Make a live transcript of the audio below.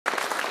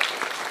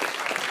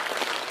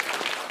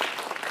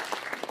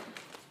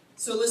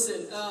So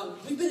listen,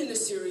 we've been in a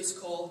series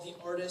called The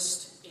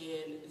Artist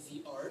and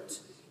the Art.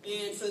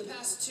 And for the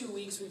past 2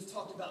 weeks, we've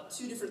talked about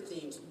two different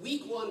themes.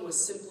 Week one was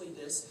simply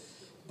this: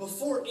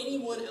 before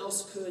anyone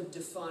else could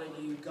define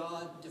you,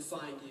 God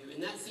defined you.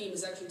 And that theme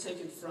is actually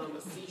taken from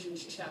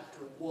Ephesians chapter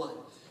 1,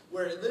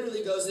 where it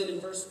literally goes in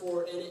verse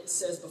 4, and it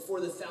says,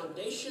 before the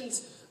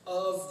foundations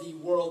of the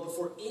world,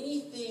 before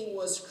anything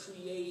was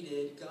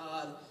created,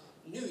 God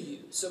knew you.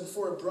 So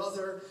before a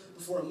brother,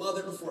 before a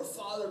mother, before a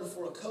father,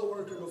 before a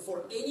coworker,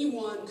 before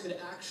anyone could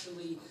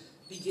actually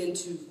begin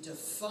to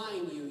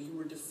define you, you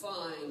were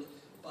defined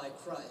by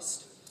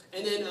Christ.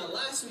 And then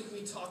last week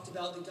we talked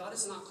about that God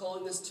is not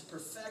calling us to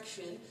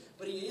perfection,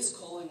 but He is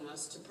calling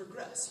us to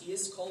progress. He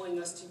is calling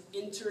us to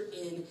enter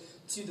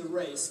into the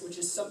race, which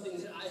is something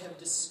that I have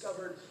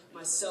discovered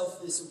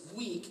myself this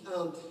week.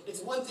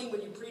 It's one thing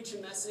when you preach a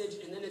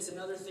message, and then it's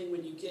another thing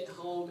when you get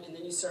home, and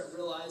then you start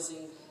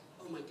realizing,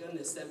 oh my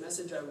goodness, that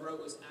message I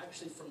wrote was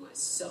actually for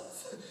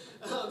myself.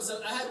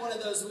 So I had one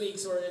of those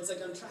weeks where it's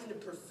like I'm trying to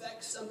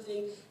perfect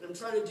something, and I'm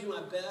trying to do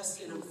my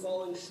best, and I'm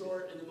falling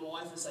short, and then my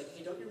wife is like,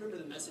 hey, don't you remember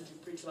the message you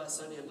preached last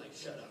Sunday? I'm like,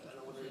 shut up, I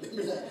don't want to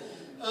remember that.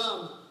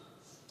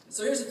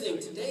 So here's the thing.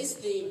 Today's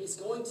theme is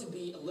going to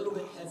be a little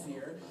bit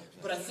heavier,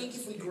 but I think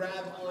if we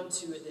grab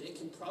onto it, that it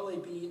can probably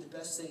be the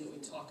best thing that we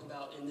talk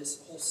about in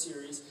this whole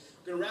series.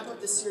 We're going to wrap up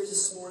this series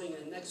this morning,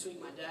 and next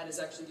week my dad is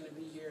actually going to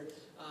be here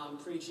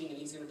preaching, and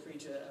he's going to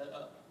preach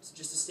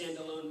just a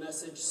standalone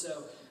message.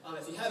 So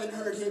if you haven't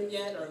heard him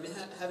yet, or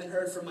haven't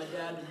heard from my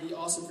dad, it would be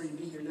awesome for you to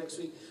be here next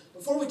week.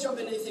 Before we jump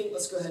into anything,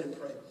 let's go ahead and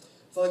pray.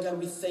 Father God,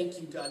 we thank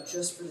you, God,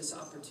 just for this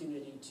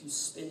opportunity to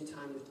spend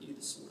time with you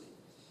this morning.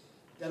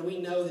 God, we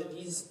know that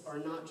these are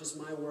not just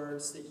my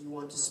words that you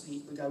want to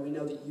speak, but God, we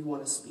know that you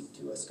want to speak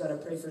to us. God, I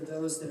pray for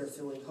those that are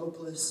feeling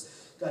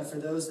hopeless. God, for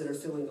those that are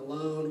feeling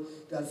alone.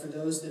 God, for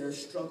those that are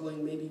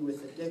struggling maybe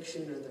with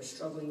addiction, or they're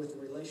struggling with a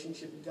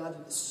relationship. God,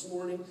 that this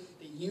morning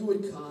that you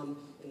would come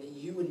and that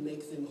you would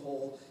make them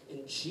whole.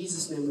 In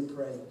Jesus' name we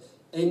pray.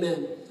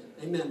 Amen.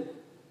 Amen.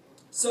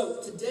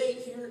 So today,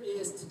 here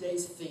is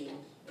today's theme.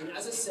 And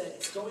as I said,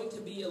 it's going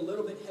to be a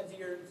little bit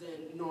heavier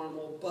than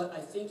normal, but I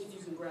think if you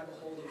can grab a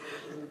hold of it,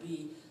 it will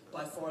be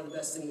by far the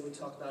best thing that we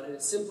talk about. And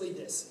it's simply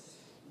this: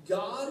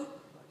 God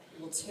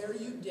will tear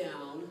you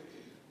down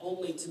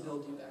only to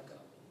build you back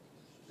up.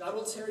 God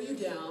will tear you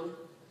down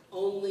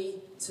only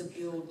to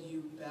build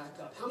you back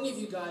up. How many of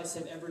you guys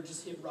have ever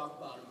just hit rock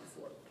bottom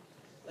before?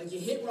 Like you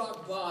hit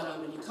rock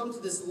bottom and you come to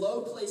this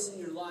low place in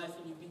your life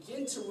and you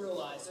begin to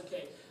realize,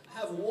 okay, I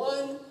have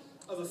one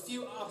of a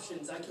few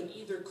options. I can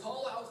either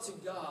call out to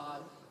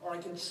God, or I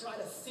can try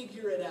to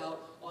figure it out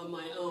on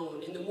my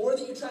own. And the more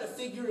that you try to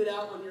figure it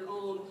out on your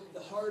own, the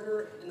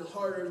harder and the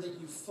harder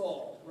that you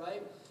fall,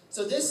 right?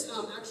 So this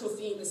actual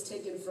theme is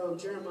taken from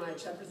Jeremiah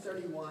chapter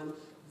 31,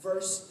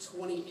 verse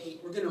 28.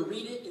 We're going to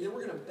read it, and then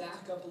we're going to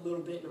back up a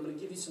little bit, and I'm going to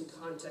give you some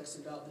context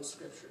about this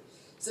scripture.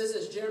 It says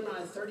this,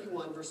 Jeremiah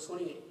 31, verse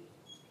 28. It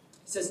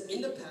says,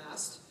 in the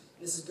past,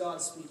 and this is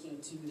God speaking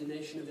to the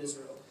nation of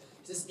Israel.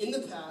 It says, in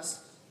the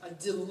past, I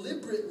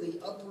deliberately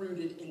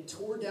uprooted and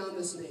tore down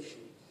this nation.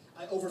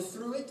 I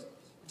overthrew it,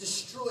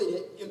 destroyed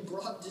it, and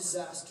brought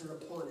disaster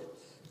upon it.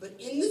 But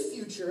in the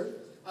future,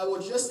 I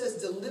will just as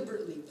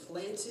deliberately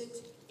plant it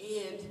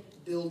and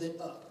build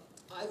it up.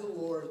 I, the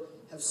Lord,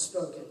 have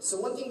spoken. So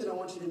one thing that I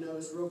want you to know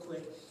is real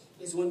quick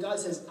is when God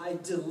says, I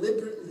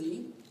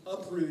deliberately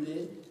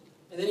uprooted,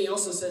 and then he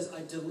also says,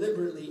 I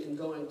deliberately am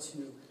going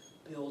to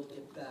build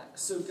it back.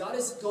 So God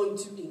is going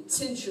to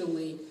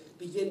intentionally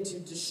begin to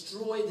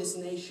destroy this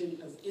nation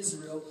of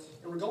Israel.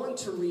 And we're going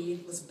to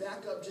read, let's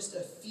back up just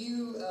a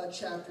few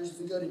chapters. If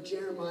we go to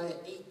Jeremiah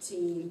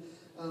 18,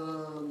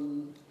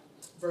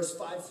 verse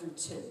 5 through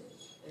 10.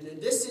 And then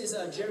this is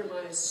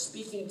Jeremiah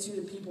speaking to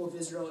the people of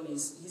Israel, and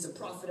he's a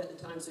prophet at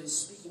the time, so he's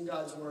speaking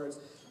God's words.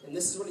 And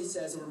this is what he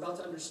says, and we're about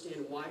to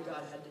understand why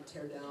God had to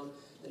tear down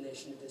the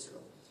nation of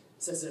Israel.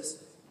 It says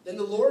this, then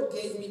the Lord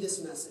gave me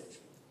this message.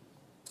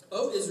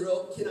 O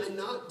Israel, can I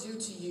not do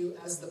to you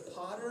as the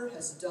potter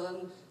has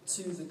done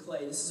to the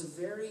clay? This is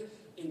a very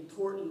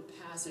important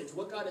passage.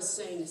 What God is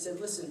saying, he said,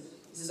 listen,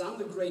 he says, I'm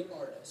the great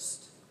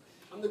artist.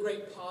 I'm the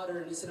great potter.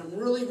 And he said, I'm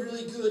really,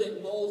 really good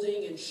at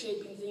molding and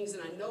shaping things,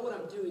 and I know what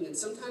I'm doing. And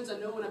sometimes I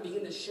know when I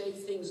begin to shave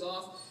things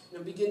off and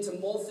I begin to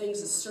mold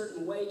things a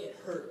certain way, it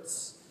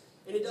hurts.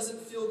 And it doesn't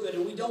feel good,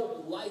 and we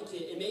don't like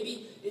it. And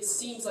maybe it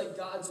seems like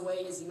God's way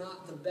is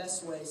not the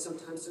best way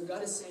sometimes. So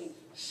God is saying,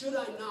 should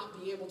I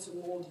not be able to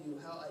mold you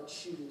how I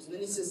choose? And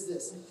then he says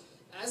this,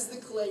 as the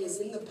clay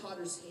is in the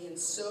potter's hand,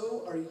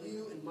 so are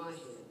you in my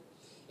hand.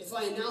 If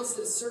I announce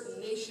that a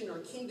certain nation or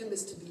kingdom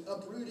is to be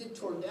uprooted,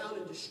 torn down,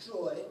 and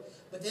destroyed,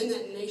 but then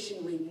that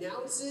nation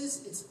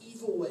renounces its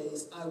evil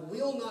ways, I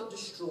will not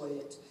destroy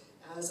it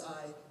as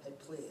I had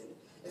planned.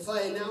 If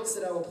I announce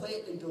that I will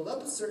plant and build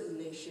up a certain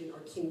nation or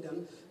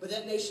kingdom, but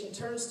that nation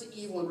turns to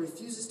evil and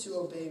refuses to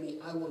obey me,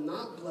 I will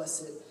not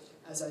bless it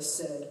as I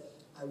said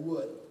I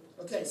would.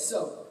 Okay,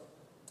 so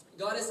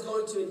God is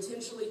going to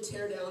intentionally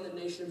tear down the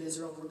nation of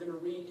Israel. We're going to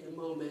read in a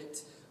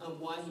moment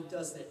why he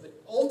does that. But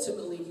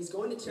ultimately, he's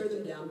going to tear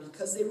them down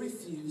because they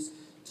refuse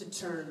to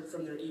turn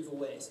from their evil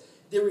ways.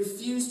 They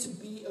refuse to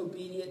be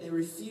obedient. They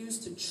refuse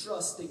to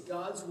trust that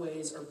God's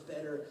ways are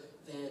better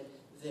than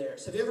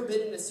theirs. Have you ever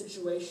been in a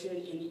situation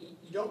and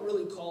you don't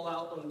really call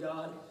out on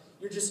God?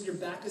 Your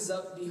back is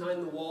up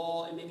behind the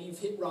wall, and maybe you've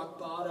hit rock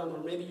bottom,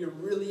 or maybe you're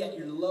really at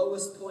your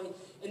lowest point,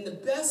 and the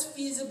best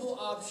feasible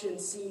option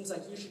seems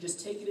like you should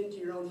just take it into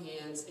your own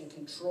hands and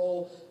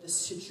control the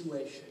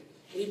situation.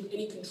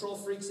 Any control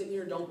freaks in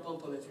here? Don't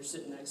bump them if you're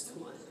sitting next to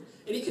one.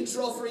 Any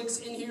control freaks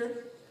in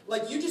here?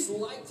 Like, you just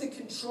like to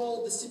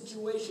control the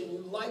situation. You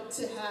like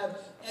to have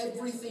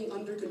everything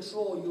under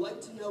control. You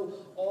like to know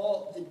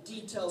all the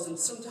details. And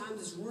sometimes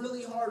it's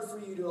really hard for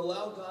you to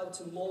allow God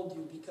to mold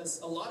you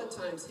because a lot of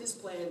times his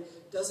plan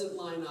doesn't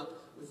line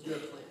up with your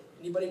plan.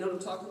 Anybody know what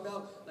I'm talking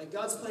about? Like,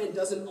 God's plan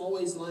doesn't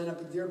always line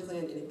up with your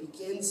plan, and it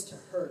begins to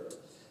hurt.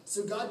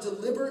 So God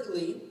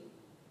deliberately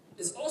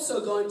is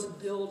also going to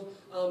build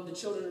the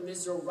children of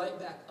Israel right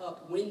back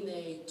up when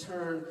they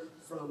turn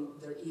from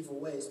their evil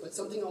ways. But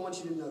something I want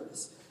you to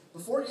notice.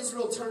 Before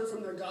Israel turned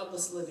from their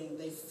godless living,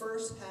 they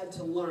first had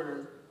to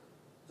learn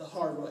the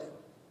hard way.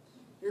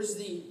 Here's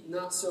the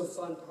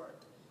not-so-fun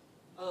part.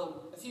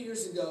 A few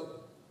years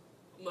ago,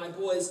 my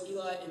boys,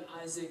 Eli and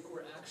Isaac,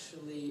 were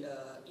actually...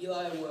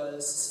 Eli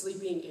was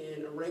sleeping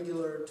in a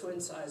regular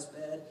twin-size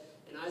bed,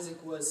 and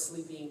Isaac was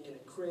sleeping in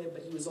a crib,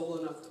 but he was old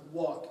enough to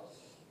walk.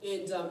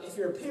 And if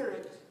you're a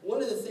parent,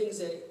 one of the things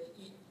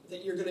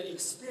that you're going to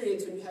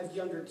experience when you have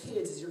younger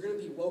kids is you're going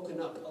to be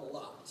woken up a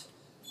lot.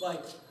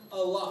 Like, a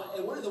lot.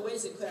 And one of the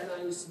ways that Claire and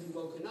I used to be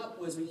woken up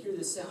was we'd hear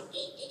this sound.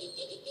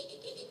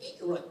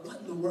 And we're like, what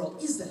in the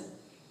world is that?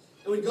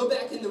 And we'd go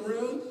back in the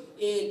room,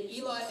 and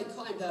Eli had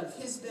climbed out of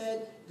his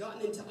bed,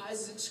 gotten into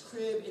Isaac's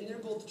crib, and they're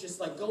both just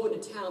like going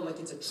to town like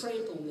it's a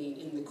trampoline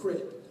in the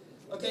crib.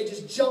 Okay,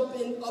 just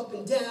jumping up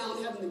and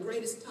down, having the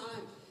greatest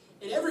time.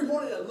 And every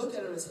morning I'd look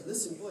at them and say,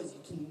 listen, boys,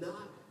 you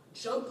cannot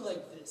jump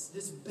like this.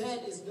 This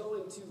bed is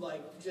going to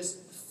like just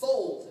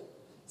fold.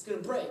 It's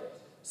going to break.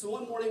 So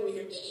one morning we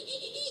hear,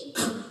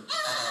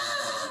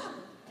 ah!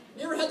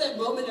 You ever had that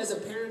moment as a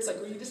parent, like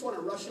where you just want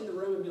to rush in the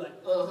room and be like,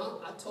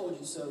 I told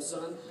you so,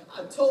 son.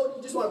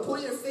 You just want to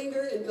point your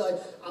finger and be like,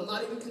 I'm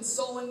not even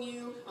consoling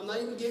you. I'm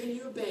not even giving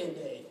you a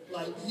Band-Aid.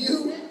 Like,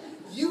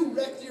 you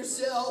wrecked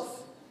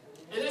yourself.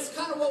 And that's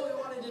kind of what we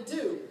wanted to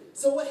do.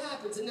 So what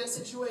happens in that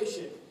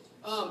situation?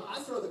 I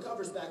throw the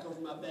covers back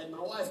over my bed. My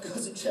wife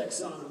goes and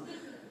checks on them.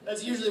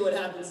 That's usually what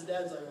happens.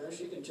 Dad's like, oh,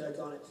 she can check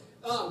on it.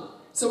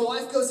 So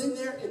my wife goes in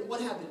there, and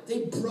what happened?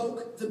 They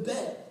broke the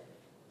bed.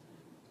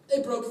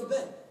 They broke the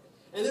bed.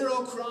 And they're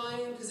all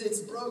crying because it's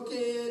broken,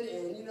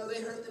 and,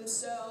 they hurt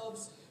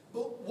themselves.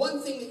 But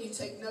one thing that you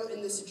take note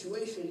in this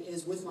situation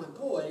is with my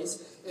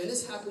boys, and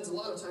this happens a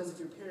lot of times if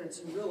you're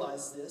parents, you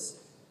realize this.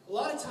 A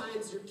lot of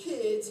times your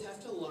kids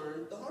have to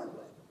learn the hard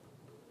way.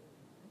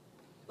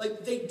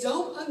 Like, they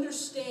don't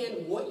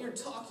understand what you're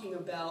talking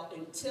about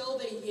until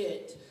they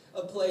hit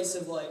a place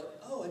of like,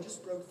 oh, I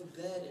just broke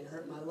the bed and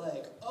hurt my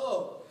leg.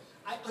 Oh,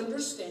 I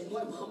understand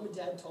why mom and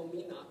dad told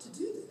me not to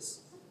do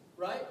this,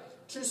 right?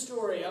 True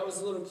story, I was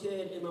a little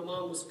kid and my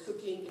mom was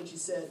cooking and she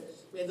said,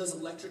 we had those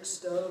electric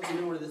stoves,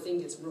 where the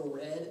thing gets real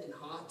red and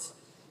hot.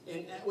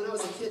 And when I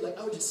was a kid,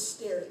 I would just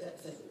stare at that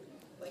thing.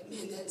 Like,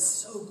 man, that is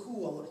so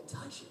cool, I want to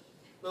touch it.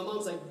 My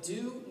mom's like,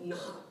 do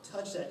not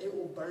touch that, it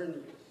will burn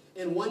you.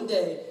 And one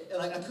day,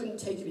 I couldn't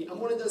take it. I'm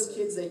one of those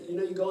kids that,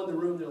 you go in the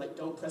room, they're like,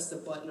 don't press the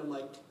button. I'm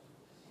like,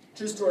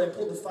 true story, I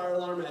pulled the fire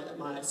alarm at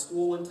my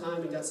school one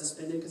time and got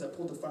suspended because I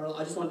pulled the fire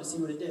alarm. I just wanted to see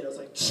what it did. I was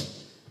like,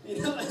 and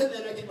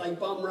then I get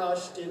bum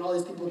rushed and all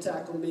these people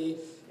tackle me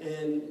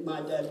and my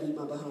dad beat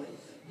my behind.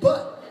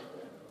 But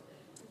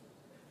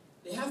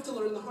they have to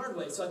learn the hard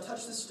way. So I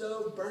touched the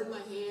stove, burned my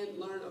hand,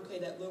 learned, okay,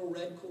 that little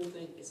red cool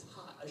thing is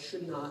hot. I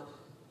should not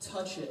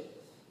touch it.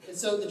 And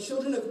so the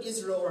children of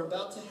Israel are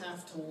about to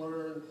have to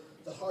learn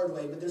the hard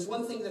way. But there's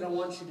one thing that I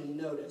want you to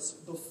notice.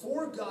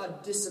 Before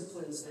God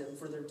disciplines them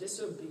for their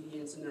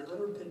disobedience and their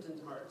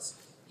unrepentant hearts,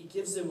 he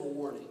gives them a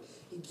warning.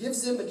 He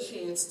gives them a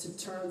chance to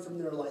turn from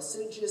their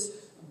licentious,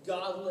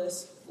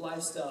 godless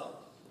lifestyle.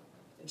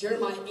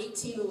 Jeremiah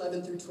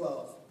 18:11 through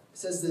 12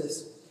 says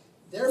this,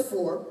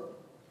 therefore,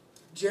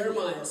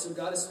 Jeremiah, so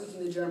God is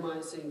speaking to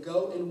Jeremiah saying,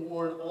 go and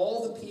warn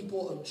all the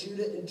people of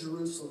Judah and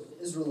Jerusalem,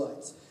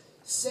 Israelites.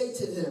 Say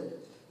to them,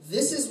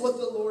 this is what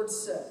the Lord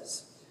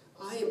says.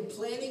 I am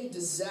planning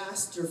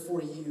disaster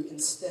for you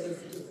instead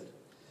of good.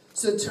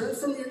 So turn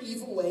from your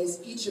evil ways,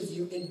 each of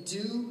you, and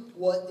do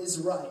what is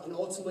right. And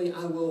ultimately,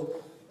 I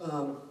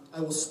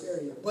will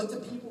spare you. But the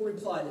people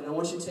replied, and I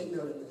want you to take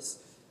note of this.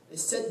 They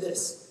said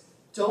this,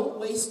 don't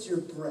waste your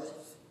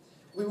breath.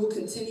 We will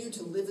continue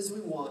to live as we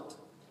want,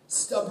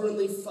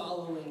 stubbornly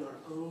following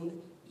our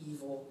own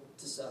evil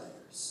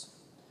desires.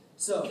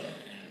 So,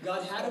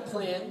 God had a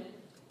plan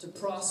to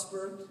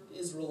prosper the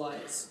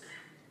Israelites,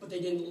 but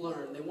they didn't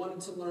learn. They wanted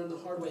to learn the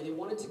hard way. They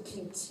wanted to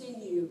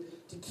continue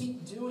to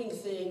keep doing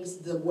things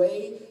the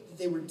way that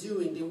they were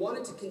doing. They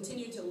wanted to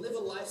continue to live a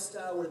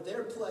lifestyle where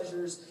their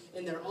pleasures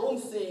and their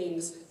own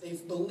things they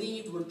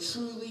believed were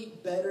truly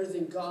better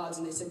than God's.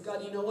 And they said,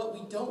 God, you know what?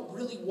 We don't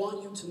really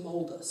want you to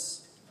mold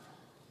us.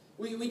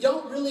 We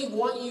don't really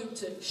want you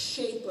to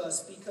shape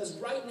us because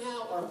right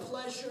now our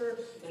pleasure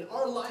and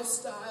our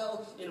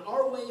lifestyle and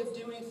our way of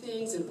doing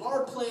things and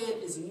our plan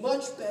is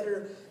much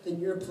better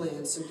than your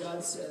plan. So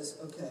God says,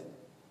 okay,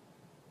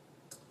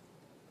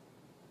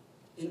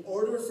 in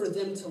order for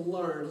them to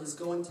learn, he's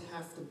going to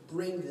have to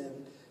bring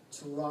them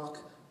to rock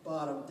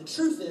bottom. The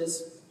truth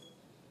is,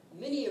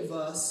 many of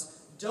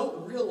us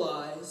don't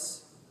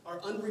realize our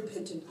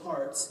unrepentant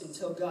hearts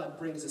until God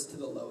brings us to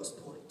the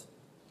lowest point.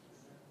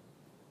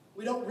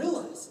 We don't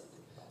realize it.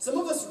 Some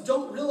of us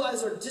don't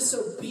realize our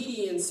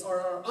disobedience or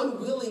our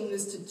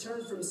unwillingness to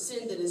turn from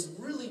sin that is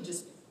really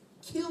just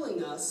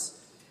killing us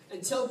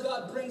until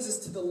God brings us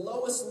to the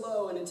lowest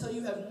low and until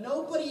you have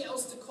nobody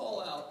else to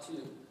call out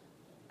to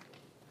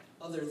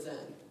other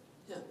than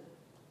him.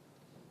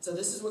 So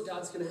this is what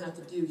God's going to have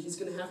to do. He's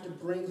going to have to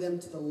bring them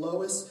to the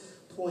lowest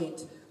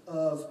point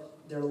of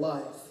their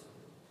life.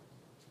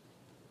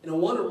 And I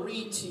want to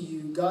read to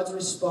you God's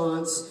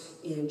response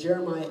in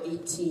Jeremiah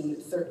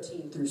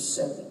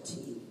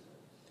 18:13-17.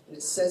 And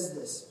it says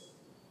this.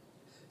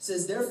 It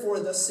says, "Therefore,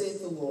 thus saith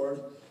the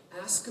Lord,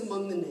 ask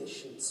among the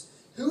nations,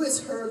 who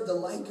has heard the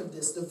like of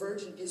this? The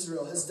virgin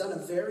Israel has done a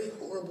very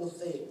horrible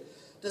thing.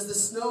 Does the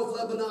snow of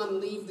Lebanon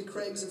leave the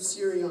crags of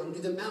Sirion? Do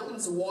the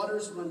mountains'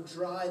 waters run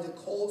dry, the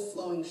cold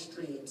flowing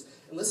streams?"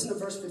 And listen to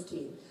verse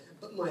 15.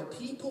 "But my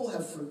people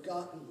have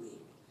forgotten me.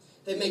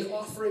 They make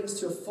offerings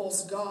to a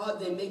false god.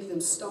 They make them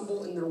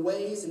stumble in their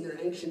ways, in their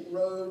ancient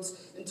roads,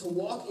 and to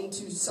walk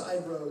into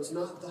side roads,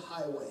 not the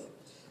highway,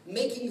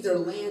 making their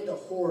land a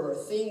horror, a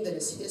thing that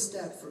is hissed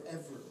at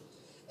forever.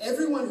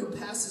 Everyone who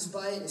passes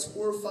by it is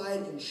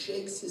horrified and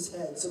shakes his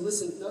head." So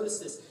listen, notice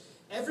this.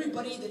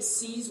 Everybody that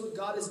sees what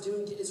God is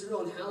doing to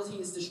Israel and how he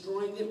is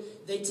destroying them,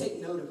 they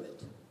take note of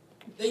it.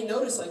 They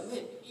notice, like,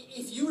 man,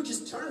 if you would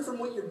just turn from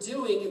what you're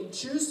doing and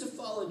choose to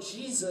follow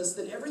Jesus,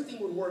 then everything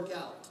would work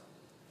out.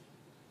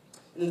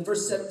 And in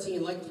verse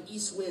 17, "Like the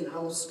east wind, I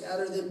will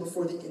scatter them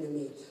before the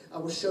enemy. I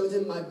will show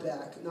them my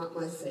back, not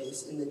my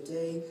face, in the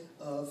day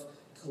of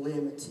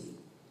calamity."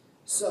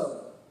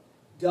 So,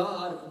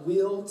 God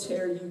will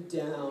tear you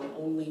down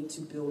only to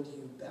build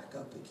you back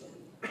up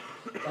again.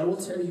 God will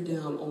tear you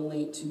down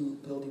only to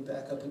build you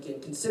back up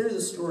again. Consider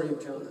the story of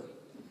Jonah.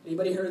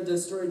 Anybody heard the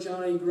story of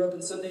Jonah? You grew up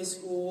in Sunday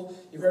school.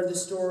 You heard the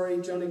story.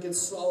 Jonah gets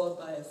swallowed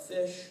by a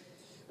fish.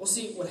 Well,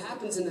 see, what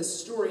happens in this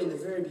story in the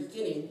very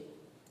beginning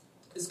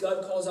is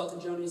God calls out to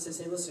Jonah and he says,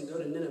 "Hey, listen, go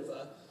to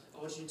Nineveh. I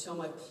want you to tell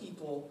my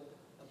people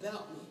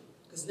about me."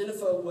 Because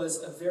Nineveh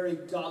was a very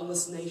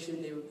godless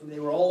nation. They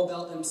were all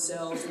about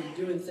themselves. They were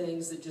doing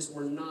things that just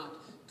were not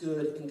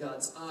good in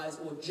God's eyes.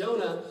 Well,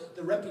 Jonah,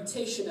 the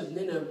reputation of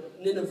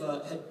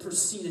Nineveh had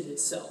preceded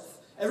itself.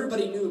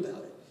 Everybody knew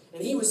about it.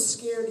 And he was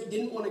scared. He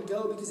didn't want to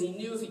go because he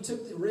knew if he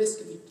took the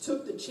risk, if he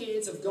took the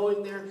chance of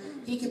going there,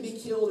 he could be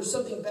killed or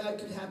something bad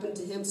could happen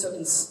to him. So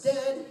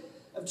instead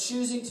of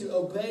choosing to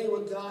obey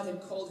what God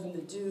had called him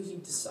to do, he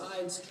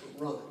decides to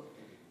run.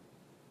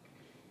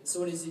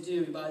 So what does he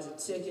do? He buys a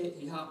ticket,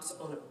 he hops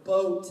on a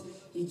boat,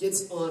 he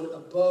gets on a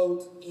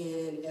boat,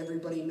 and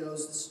everybody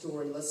knows the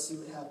story. Let's see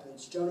what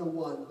happens. Jonah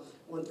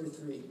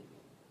 1:1-3.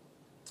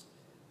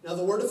 "Now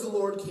the word of the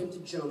Lord came to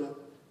Jonah,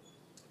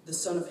 the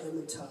son of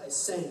Amittai,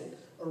 saying,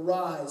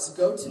 Arise,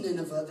 go to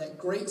Nineveh, that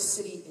great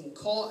city, and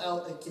call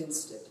out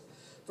against it,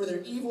 for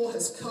their evil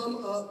has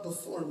come up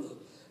before me."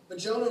 But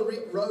Jonah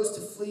rose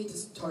to flee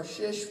to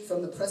Tarshish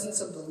from the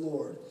presence of the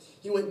Lord.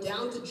 He went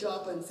down to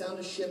Joppa and found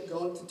a ship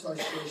going to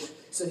Tarshish.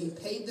 So he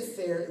paid the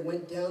fare and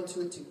went down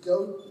to it to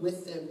go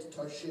with them to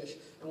Tarshish.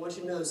 And I want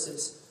you to notice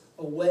this,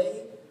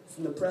 away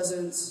from the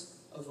presence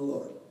of the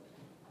Lord.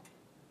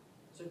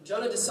 So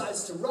Jonah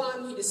decides to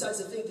run. He decides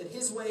to think that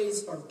his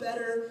ways are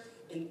better.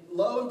 And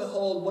lo and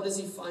behold, what does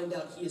he find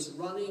out? He is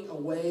running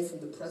away from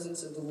the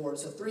presence of the Lord.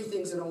 So 3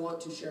 things that I want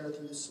to share with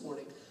you this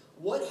morning.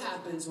 What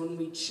happens when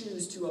we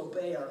choose to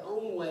obey our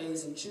own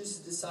ways and choose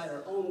to decide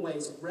our own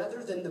ways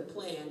rather than the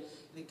plan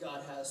that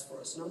God has for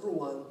us? Number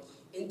 1,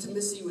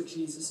 intimacy with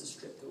Jesus is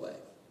stripped away.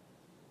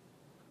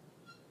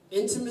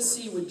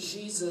 Intimacy with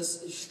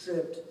Jesus is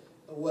stripped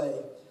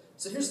away.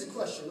 So here's the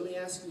question. Let me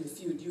ask you a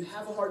few. Do you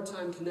have a hard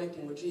time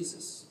connecting with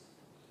Jesus?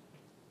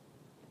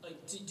 Like,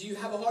 do you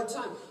have a hard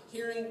time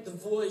hearing the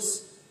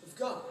voice of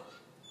God?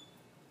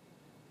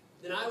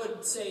 Then I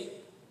would say,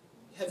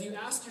 have you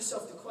asked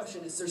yourself the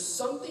question, is there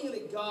something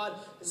that God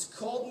has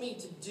called me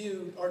to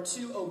do or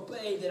to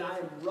obey that I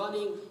am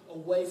running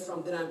away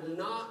from, that I'm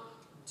not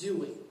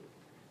doing?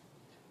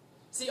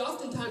 See,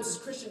 oftentimes as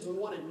Christians, we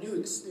want a new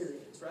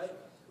experience, right?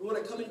 We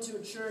want to come into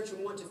a church and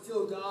we want to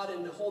feel God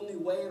in a whole new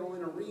way, and we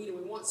want to read, and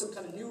we want some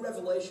kind of new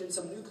revelation,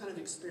 some new kind of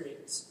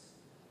experience.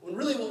 When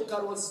really what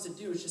God wants us to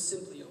do is just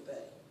simply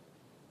obey.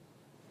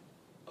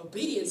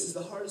 Obedience is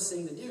the hardest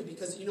thing to do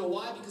because, you know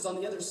why? Because on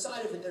the other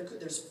side of it,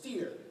 there's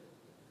fear.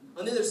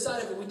 On the other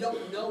side of it, we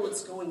don't know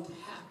what's going to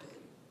happen.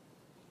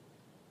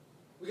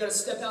 We got to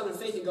step out in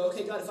faith and go,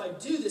 okay, God, if I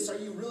do this, are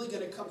you really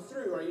going to come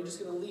through? Or are you just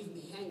going to leave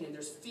me hanging?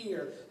 There's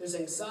fear, there's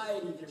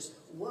anxiety, there's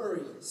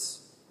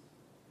worries.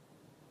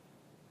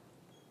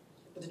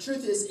 The But the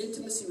truth is,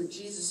 intimacy with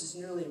Jesus is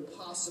nearly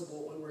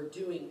impossible when we're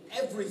doing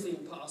everything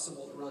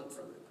possible to run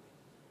from him.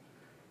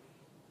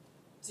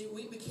 See,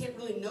 we can't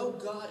really know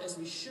God as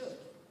we should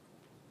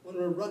when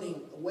we're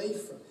running away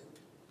from him.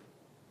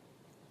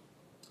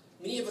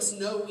 Many of us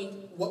know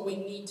what we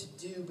need to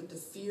do, but the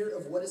fear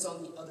of what is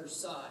on the other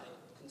side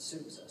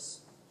consumes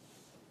us.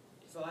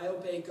 If I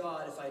obey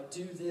God, if I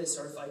do this,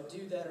 or if I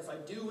do that, or if I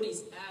do what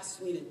he's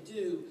asked me to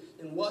do,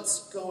 then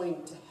what's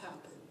going to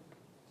happen?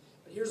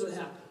 But here's what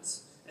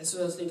happens. That's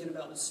what I was thinking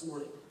about this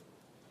morning.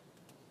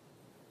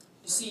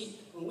 You see,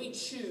 when we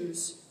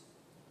choose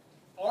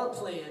our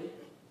plan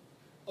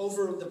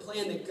over the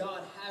plan that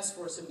God has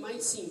for us, it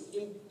might seem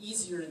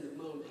easier in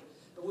the moment,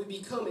 but we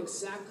become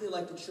exactly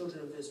like the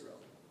children of Israel.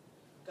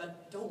 God,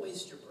 don't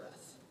waste your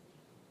breath.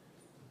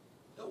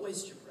 Don't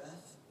waste your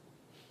breath.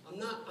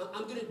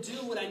 I'm going to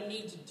do what I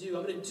need to do.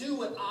 I'm going to do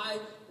what I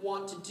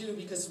want to do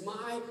because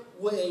my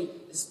way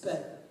is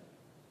better.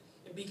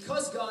 And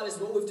because God is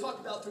what we've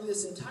talked about through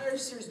this entire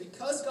series,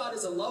 because God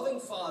is a loving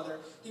Father,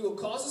 he will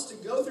cause us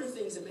to go through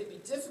things that may be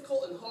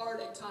difficult and hard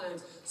at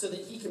times so that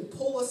he can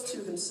pull us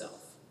to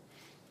himself.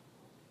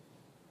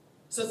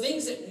 So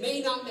things that may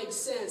not make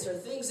sense or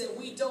things that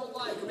we don't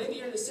like, or maybe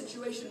you're in a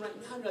situation right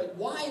now and you're like,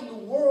 why in the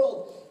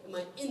world am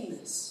I in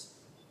this?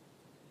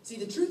 See,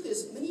 the truth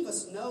is, many of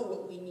us know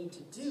what we need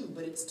to do,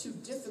 but it's too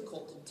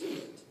difficult to do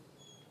it.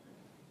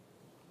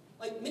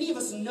 Like, many of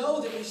us know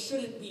that we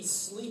shouldn't be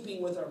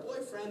sleeping with our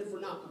boyfriend if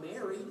we're not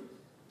married.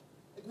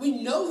 Like,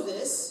 we know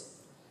this,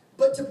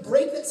 but to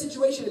break that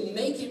situation and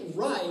make it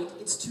right,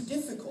 it's too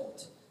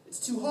difficult. It's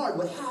too hard.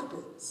 What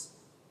happens?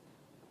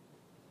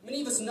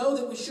 Many of us know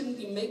that we shouldn't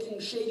be making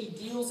shady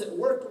deals at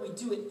work, but we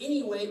do it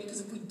anyway because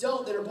if we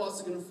don't, then our boss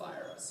is going to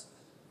fire us.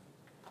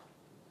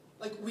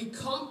 Like, we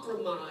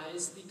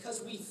compromise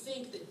because we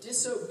think that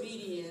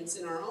disobedience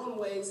in our own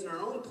ways and our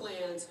own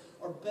plans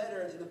are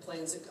better than the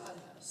plans that God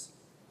has.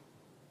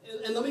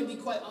 And let me be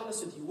quite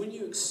honest with you. When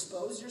you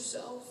expose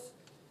yourself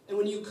and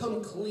when you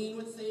come clean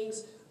with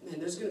things, man,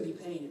 there's going to be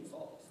pain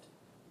involved.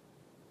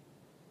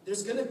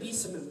 There's going to be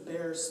some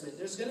embarrassment.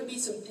 There's going to be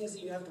some things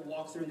that you have to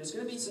walk through. And there's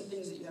going to be some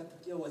things that you have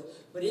to deal with.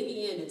 But in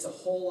the end, it's a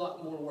whole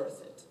lot more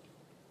worth it.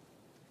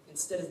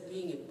 Instead of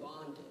being in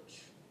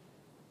bondage.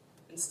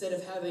 Instead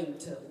of having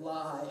to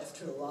lie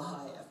after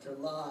lie after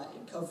lie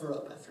and cover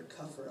up after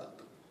cover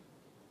up.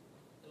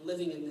 And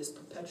living in this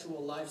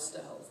perpetual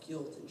lifestyle of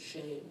guilt and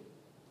shame.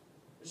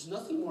 There's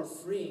nothing more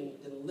freeing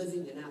than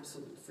living in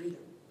absolute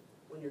freedom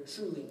when you're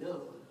truly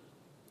known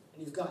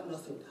and you've got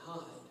nothing to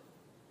hide.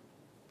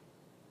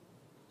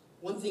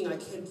 One thing I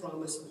can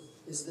promise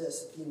is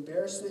this: the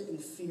embarrassment and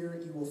fear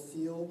you will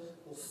feel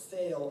will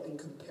fail in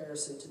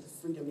comparison to the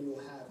freedom you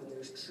will have when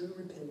there's true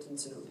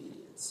repentance and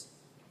obedience.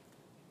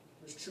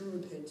 There's true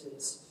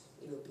repentance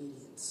and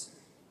obedience.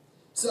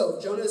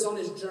 So, Jonah is on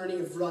his journey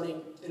of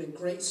running, and a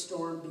great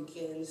storm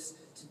begins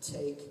to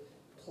take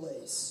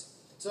place.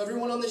 So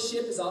everyone on the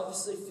ship is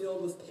obviously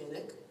filled with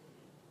panic.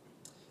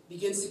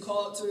 Begins to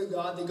call out to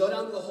God. They go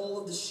down to the hull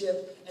of the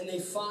ship, and they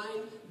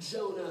find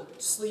Jonah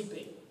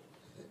sleeping.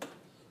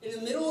 In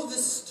the middle of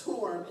this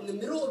storm, in the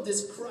middle of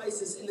this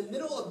crisis, in the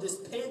middle of this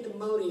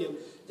pandemonium,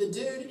 the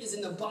dude is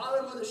in the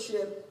bottom of the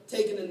ship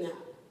taking a nap.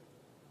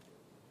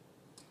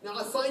 Now,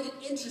 I find it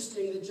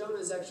interesting that Jonah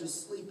is actually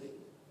sleeping.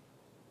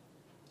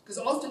 Because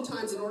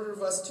oftentimes, in order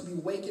for us to be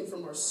wakened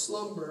from our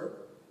slumber,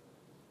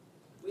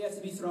 we have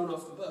to be thrown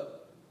off the boat.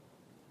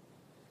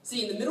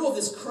 See, in the middle of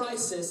this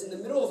crisis, in the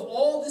middle of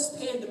all this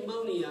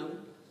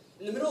pandemonium,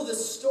 in the middle of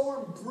this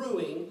storm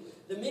brewing,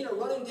 the men are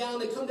running down,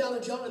 they come down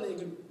to Jonah and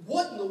they go,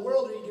 what in the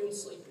world are you doing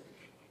sleeping?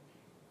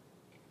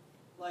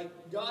 Like,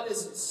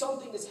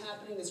 something is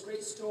happening, this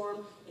great storm,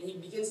 and he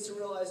begins to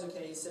realize,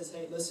 okay, he says,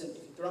 hey, listen, if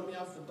you throw me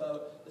off the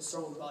boat, the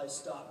storm will probably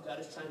stop. God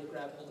is trying to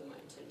grab hold of my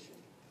attention.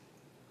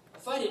 I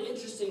find it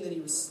interesting that he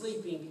was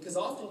sleeping because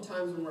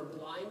oftentimes when we're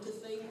blind to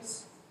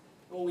things,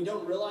 when we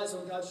don't realize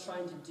what God's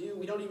trying to do,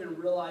 we don't even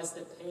realize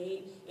the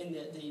pain and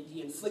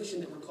the infliction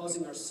that we're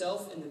causing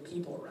ourselves and the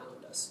people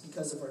around us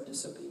because of our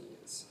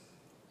disobedience.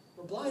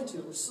 We're blind to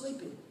it. We're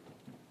sleeping.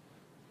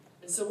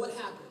 And so what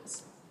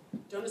happens?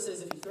 Jonah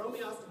says, if you throw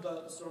me off the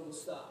boat, the storm will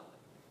stop.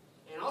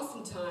 And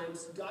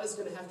oftentimes, God is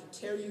going to have to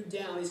tear you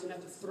down. He's going to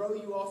have to throw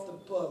you off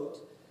the boat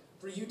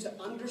for you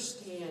to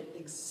understand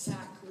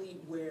exactly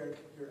where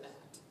you're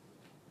at.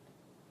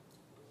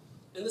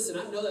 And listen,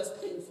 I know that's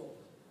painful.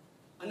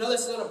 I know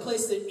that's not a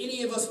place that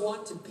any of us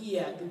want to be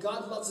at, but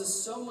God loves us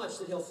so much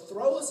that he'll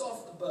throw us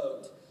off the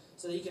boat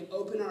so that he can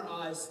open our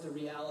eyes to the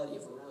reality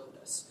of around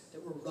us,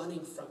 that we're running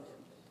from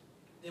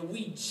him, that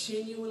we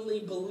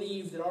genuinely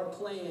believe that our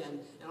plan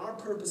and our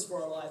purpose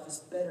for our life is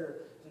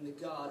better than the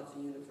God of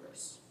the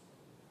universe.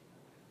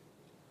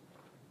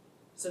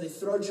 So they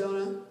throw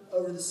Jonah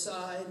over the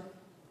side,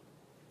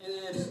 and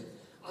then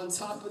on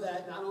top of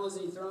that, not only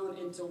is he thrown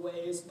into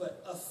waves,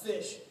 but a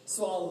fish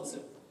swallows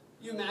him.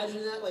 You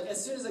imagine that? Like,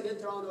 as soon as I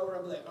get thrown over,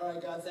 I'm like, all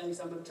right, God, thanks.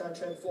 I'm going to try to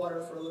tread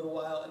water for a little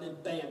while. And then,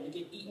 bam, you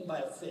get eaten by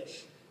a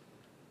fish.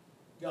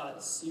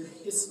 God,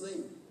 seriously?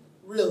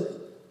 Really?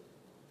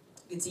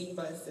 Gets eaten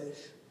by a fish.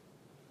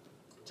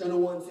 Jonah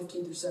 1,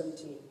 15 through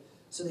 17.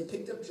 So they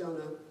picked up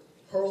Jonah,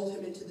 hurled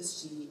him into the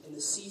sea, and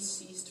the sea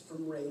ceased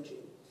from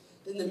raging.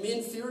 Then the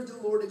men feared the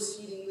Lord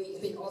exceedingly,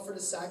 and they offered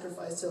a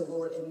sacrifice to the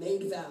Lord and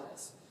made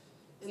vows.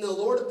 And the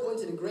Lord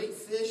appointed a great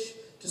fish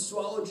to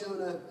swallow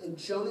Jonah, and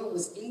Jonah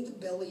was in the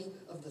belly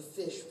of the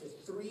fish for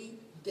 3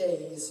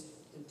 days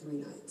and 3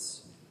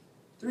 nights.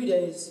 3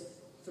 days,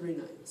 3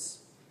 nights.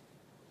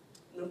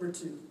 Number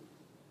 2,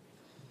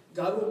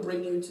 God will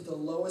bring you to the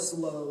lowest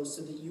lows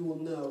so that you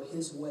will know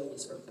his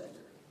ways are better.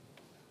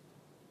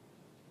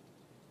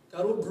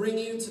 God will bring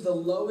you to the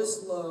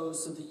lowest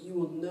lows so that you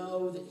will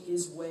know that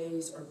his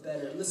ways are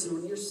better. And listen,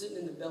 when you're sitting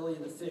in the belly of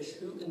the fish,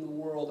 who in the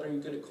world are you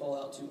going to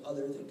call out to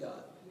other than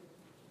God?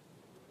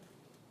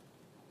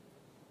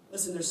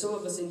 Listen, there's some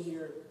of us in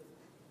here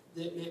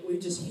that, man, we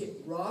just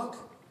hit rock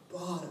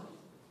bottom.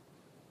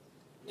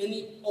 And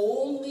the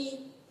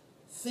only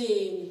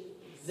thing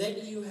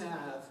that you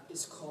have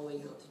is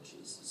calling out to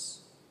Jesus.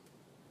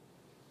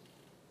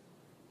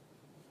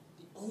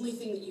 The only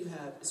thing that you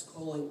have is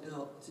calling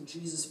out to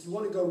Jesus. If you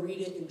want to go read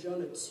it in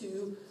Jonah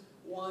 2,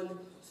 1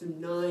 through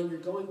 9, you're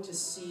going to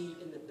see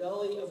in the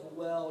belly of a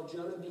well,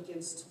 Jonah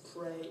begins to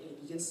pray and he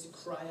begins to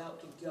cry out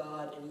to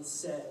God, and he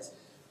says,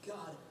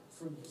 God,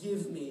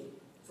 forgive me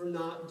for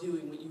not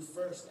doing what you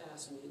first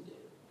asked me to do.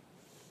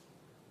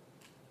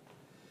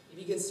 He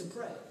begins to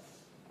pray.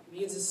 He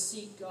begins to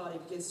seek God. He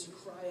begins to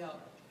cry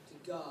out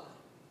to God.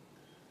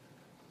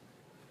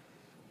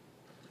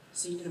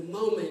 See, in a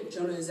moment,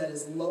 Jonah is at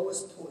his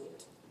lowest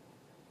point.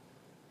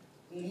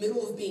 In the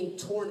middle of being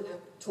torn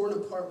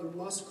apart, we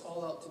must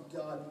call out to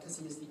God because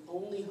he is the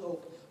only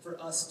hope for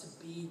us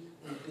to be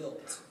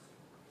rebuilt.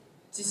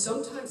 See,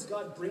 sometimes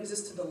God brings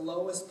us to the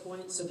lowest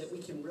point so that we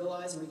can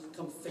realize and we can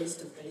come face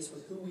to face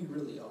with who we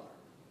really are.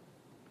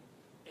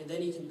 And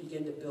then he can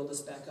begin to build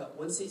us back up.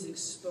 Once he's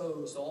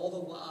exposed all the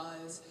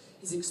lies,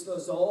 he's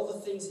exposed all the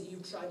things that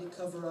you've tried to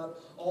cover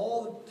up,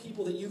 all the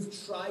people that you've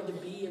tried to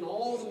be, and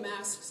all the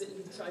masks that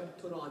you've tried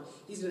to put on.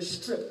 He's going to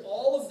strip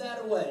all of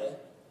that away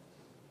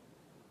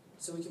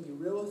so we can be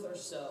real with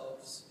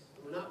ourselves.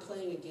 We're not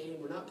playing a game.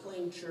 We're not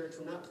playing church.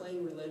 We're not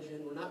playing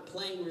religion. We're not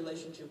playing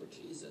relationship with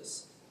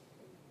Jesus.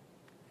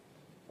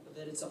 But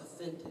that it's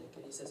authentic.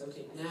 And he says,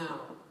 okay,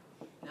 now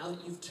that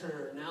you've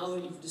turned, now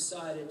that you've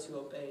decided to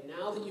obey,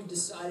 now that you've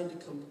decided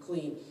to come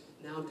clean,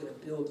 now I'm going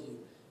to build you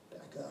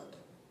back up.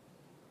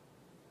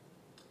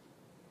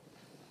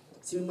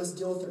 See, we must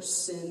deal with our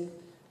sin.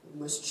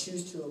 We must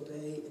choose to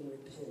obey and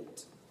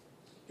repent.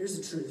 Here's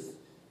the truth.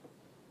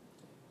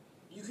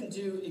 You can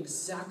do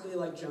exactly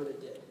like Jonah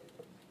did.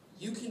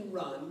 You can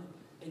run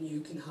and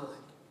you can hide.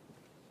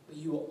 But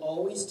you will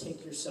always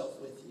take yourself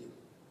with you.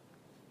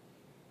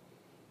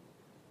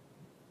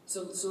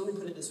 So let me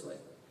put it this way.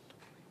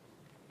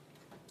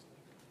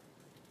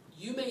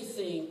 You may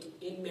think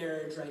in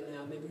marriage right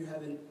now, maybe you're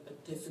having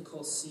a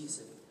difficult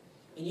season,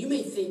 and you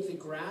may think the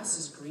grass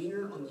is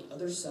greener on the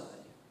other side.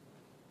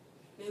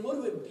 Man, what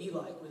would it be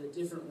like with a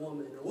different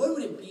woman? Or what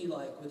would it be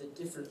like with a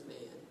different man?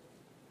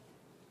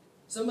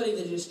 Somebody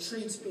that just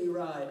treats me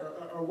right,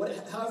 or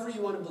however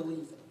you want to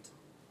believe it.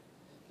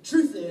 The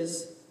truth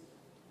is,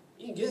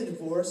 you can get a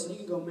divorce and you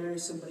can go marry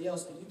somebody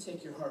else, but you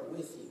take your heart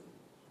with you.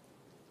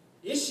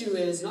 The issue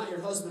is not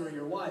your husband or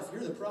your wife,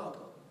 you're the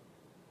problem.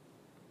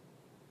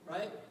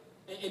 Right?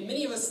 And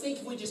many of us think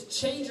if we just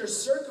change our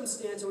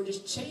circumstance or we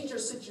just change our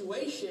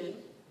situation,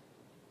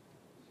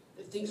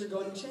 that things are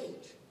going to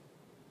change.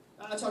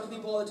 I talk to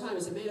people all the time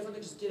and say, man, if I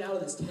could just get out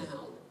of this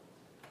town,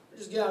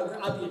 just get out,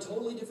 I'd be a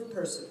totally different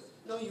person.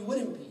 No, you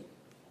wouldn't be.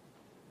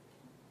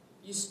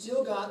 You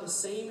still got the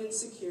same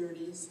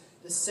insecurities,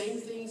 the same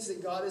things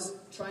that God is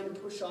trying to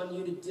push on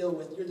you to deal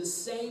with. You're the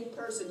same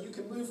person. You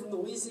can move from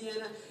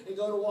Louisiana and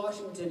go to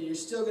Washington, and you're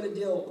still going to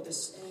deal with the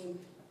same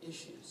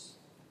issues.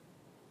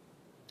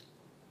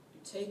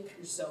 You take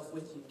yourself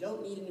with you. You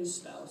don't need a new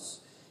spouse.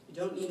 You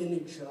don't need a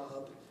new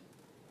job.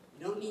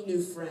 You don't need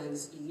new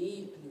friends. You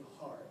need a new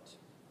heart.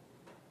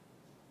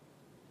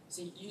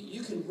 See,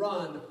 you can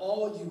run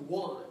all you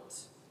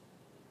want.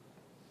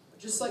 But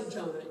just like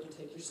Jonah, you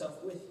take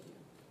yourself with you.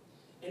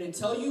 And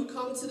until you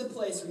come to the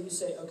place where you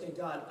say, okay,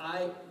 God,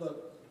 I've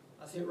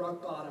hit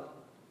rock bottom.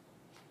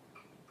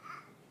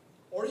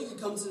 Or you could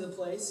come to the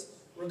place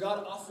where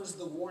God offers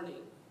the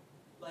warning,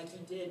 like he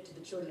did to the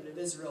children of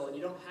Israel, and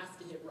you don't have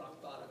to hit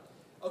rock bottom.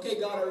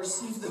 Okay, God, I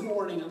received the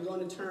warning. I'm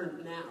going to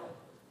turn now.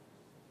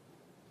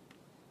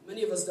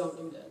 Many of us don't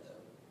do that, though.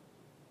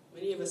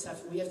 Many of us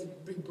have to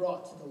be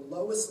brought to the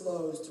lowest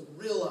lows to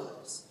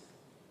realize,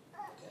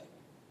 okay,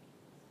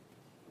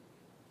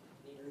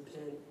 I need to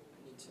repent,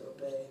 I need to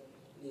obey,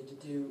 I need to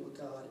do what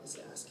God is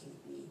asking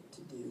me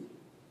to do.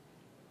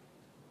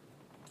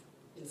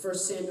 In 1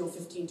 Samuel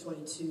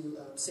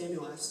 15:22,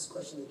 Samuel asks this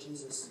question to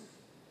Jesus.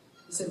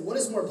 He said, what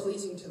is more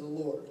pleasing to the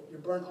Lord,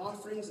 your burnt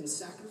offerings and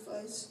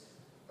sacrifice,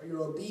 or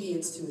your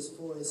obedience to his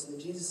voice? And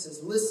then Jesus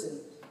says, listen,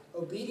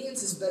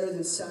 obedience is better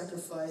than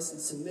sacrifice, and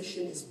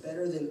submission is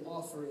better than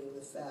offering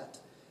the fat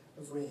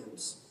of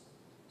rams.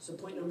 So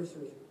point number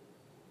 3.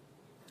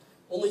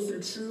 Only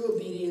through true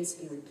obedience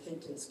and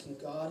repentance can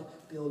God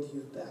build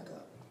you back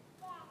up.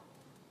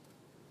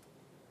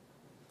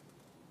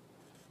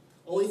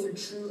 Only through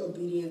true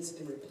obedience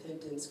and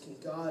repentance can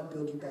God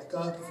build you back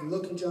up. If you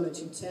look in Jonah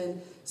 2:10,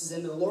 it says,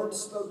 "And the Lord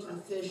spoke to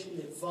the fish, and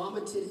it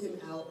vomited him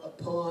out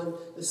upon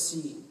the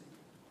sea."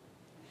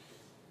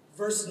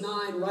 Verse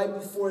 9, right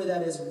before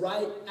that, is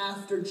right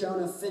after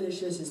Jonah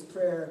finishes his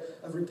prayer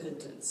of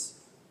repentance.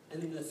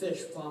 And then the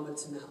fish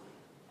vomits him out.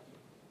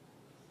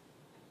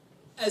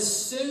 As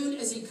soon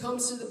as he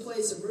comes to the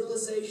place of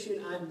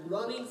realization, I'm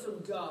running from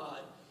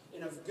God,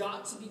 and I've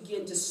got to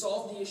begin to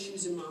solve the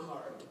issues in my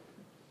heart,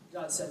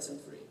 God sets him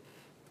free.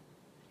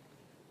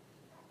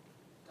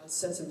 God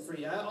sets him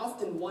free. I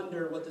often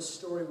wonder what the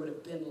story would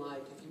have been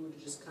like if he would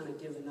have just kind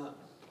of given up.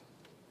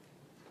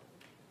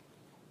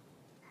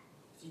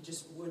 If he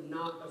just would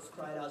not have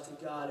cried out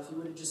to God, if he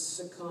would have just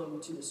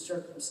succumbed to the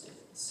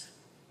circumstance.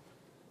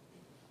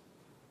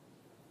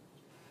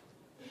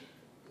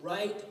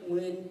 Right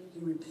when he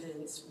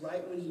repents,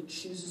 right when he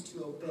chooses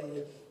to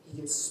obey, he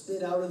gets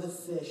spit out of the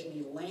fish and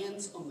he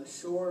lands on the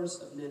shores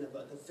of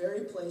Nineveh, the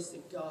very place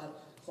that God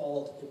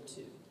called him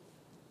to.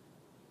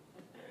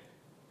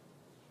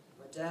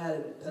 My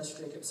dad and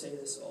Pastor Jacob say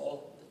this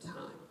all the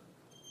time.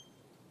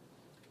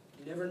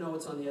 You never know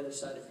what's on the other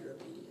side of your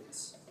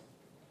obedience.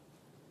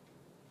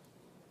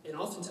 And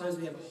oftentimes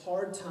we have a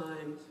hard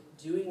time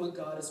doing what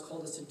God has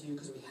called us to do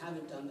because we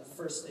haven't done the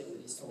first thing that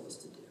he's told us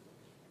to do.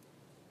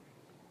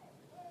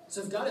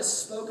 So if God has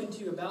spoken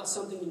to you about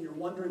something and you're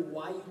wondering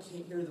why you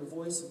can't hear the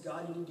voice of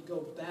God, you need to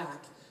go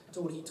back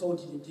to what he told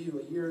you to do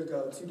a year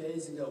ago, 2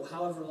 days ago,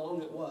 however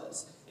long it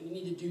was, and you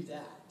need to do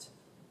that.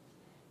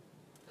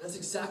 And that's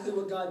exactly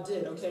what God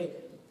did. Okay,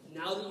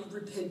 now that you've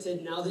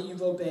repented, now that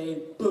you've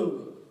obeyed,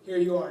 boom, here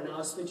you are. Now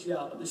I'll spit you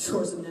out on the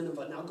shores of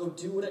Nineveh. Now go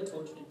do what I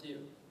told you to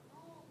do.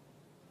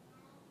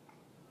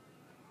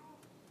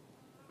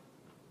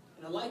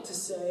 And I like to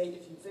say,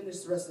 if you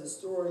finish the rest of the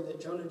story, that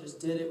Jonah just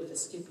did it with a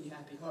skippy,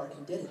 happy heart.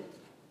 He did it.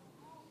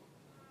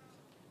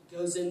 He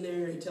goes in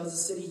there, he tells the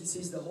city, he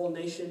sees the whole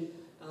nation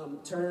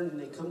turn,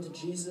 and they come to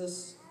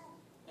Jesus.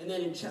 And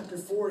then in chapter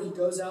 4, he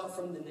goes out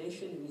from the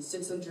nation, and he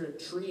sits under a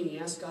tree, and he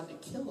asks God to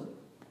kill him.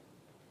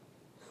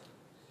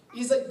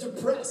 He's like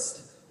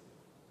depressed.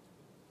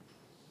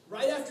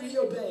 Right after he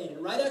obeyed,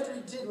 and right after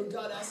he did what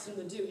God asked him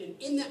to do. And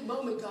in that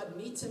moment, God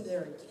meets him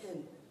there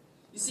again.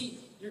 You see,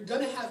 you're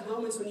going to have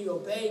moments when you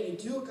obey and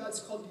you do what God's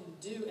called you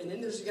to do, and then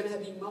there's going to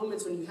be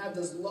moments when you have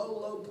those low,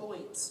 low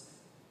points.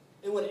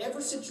 And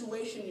whatever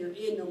situation you're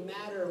in, no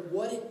matter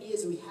what it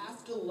is, we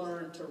have to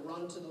learn to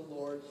run to the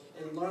Lord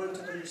and learn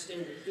to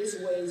understand that his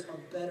ways are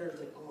better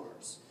than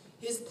ours.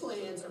 His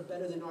plans are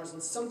better than ours.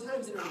 And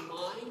sometimes in our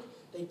mind,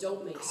 they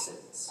don't make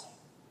sense.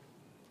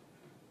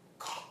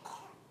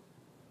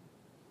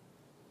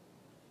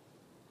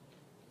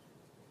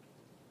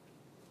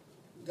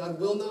 God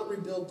will not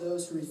rebuild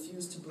those who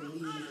refuse to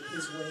believe that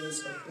his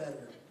ways are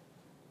better.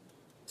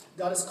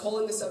 God is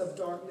calling us out of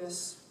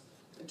darkness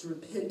and to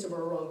repent of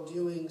our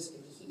wrongdoings,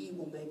 and he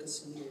will make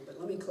us new. But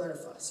let me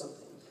clarify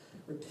something.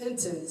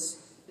 Repentance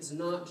is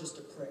not just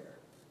a prayer.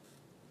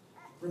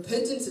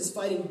 Repentance is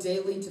fighting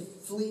daily to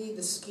flee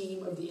the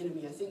scheme of the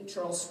enemy. I think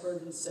Charles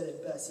Spurgeon said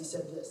it best. He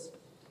said this: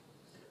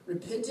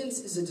 repentance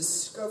is a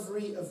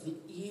discovery of the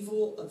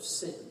evil of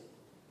sin.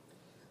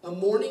 A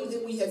mourning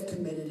that we have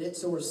committed it,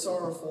 so we're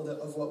sorrowful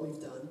of what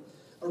we've done.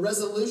 A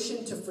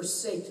resolution to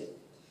forsake it.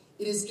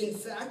 It is, in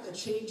fact, a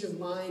change of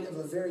mind of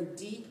a very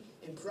deep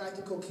and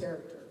practical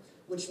character,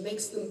 which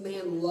makes the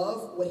man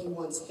love what he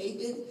once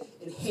hated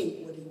and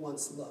hate what he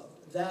once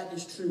loved. That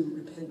is true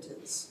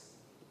repentance.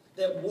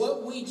 That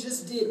what we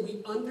just did,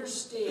 we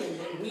understand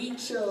that we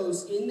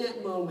chose in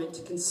that moment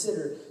to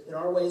consider that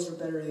our ways were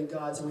better than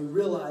God's, and we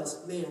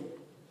realize, man,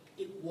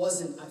 it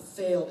wasn't. I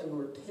failed, and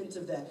we repent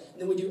of that. And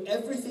then we do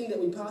everything that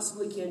we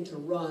possibly can to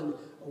run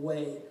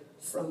away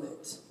from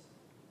it.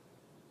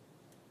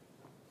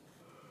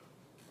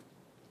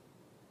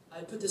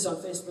 I put this on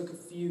Facebook a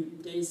few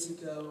days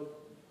ago,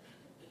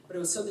 but it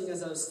was something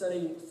as I was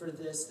studying for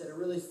this that I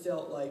really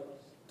felt like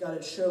God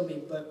had showed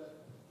me. But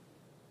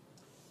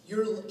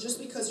just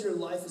because your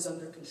life is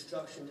under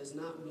construction does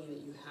not mean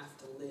that you have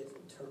to live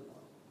in turmoil.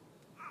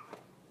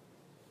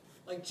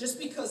 Like, just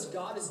because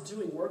God is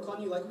doing work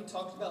on you, like we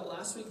talked about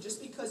last week,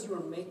 just because you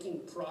are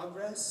making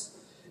progress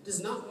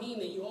does not mean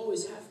that you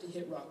always have to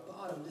hit rock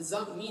bottom. Does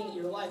not mean that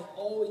your life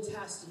always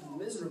has to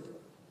be miserable.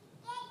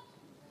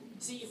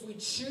 See, if we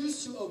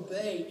choose to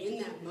obey in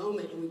that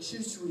moment and we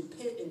choose to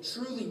repent and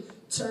truly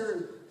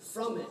turn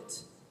from it,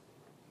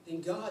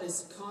 then God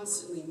is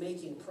constantly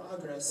making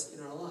progress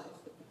in our life.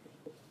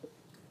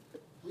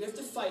 We have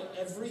to fight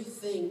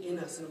everything in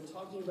us, and I'm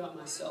talking about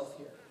myself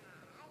here.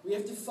 We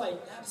have to fight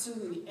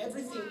absolutely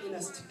everything in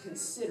us to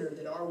consider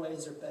that our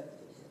ways are better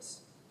than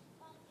his.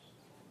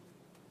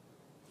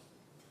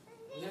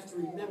 We have to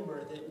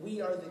remember that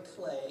we are the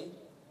clay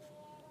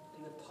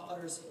in the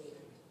potter's hand.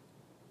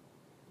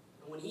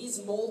 And when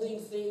he's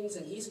molding things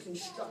and he's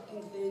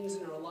constructing things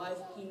in our life,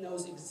 he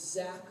knows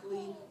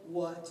exactly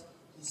what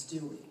he's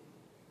doing.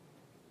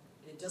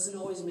 And it doesn't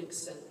always make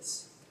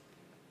sense.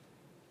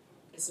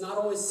 It's not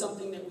always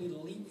something that we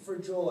leap for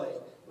joy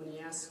when he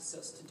asks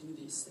us to do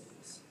these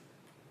things.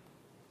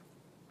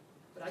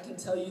 But I can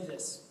tell you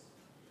this.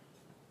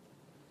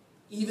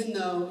 Even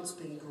though it's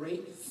been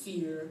great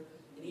fear,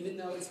 and even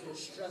though it's been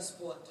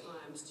stressful at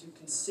times to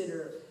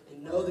consider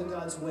and know that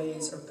God's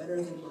ways are better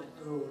than my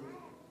own,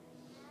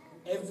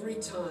 every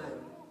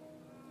time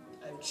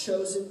I've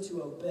chosen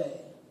to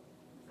obey,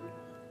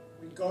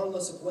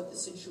 regardless of what the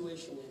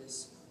situation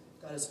is,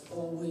 God has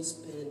always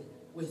been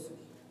with me.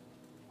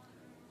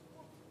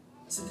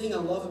 It's the thing I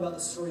love about the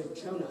story of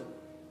Jonah.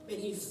 And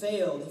he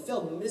failed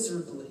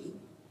miserably.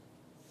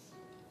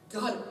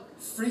 God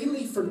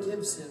freely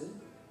forgives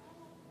him,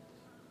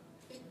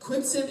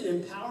 equips him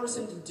and empowers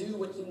him to do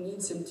what he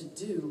needs him to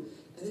do,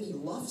 and then he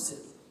loves him.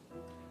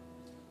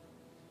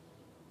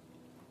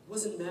 He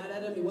wasn't mad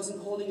at him, he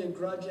wasn't holding a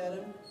grudge at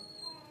him.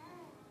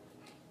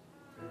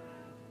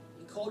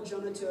 He called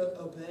Jonah to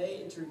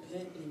obey and to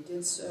repent, and he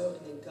did so,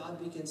 and then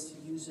God begins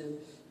to use him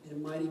in a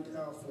mighty,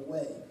 powerful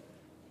way.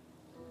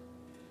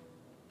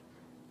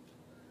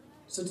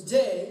 So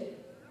today,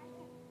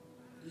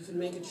 you can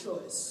make a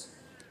choice.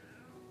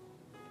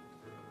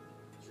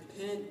 To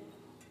repent,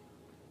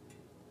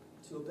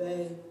 to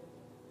obey,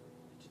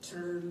 to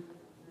turn.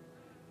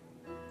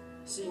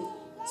 See,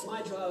 it's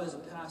my job as a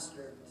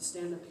pastor to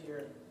stand up here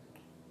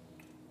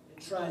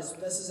and try as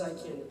best as I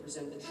can to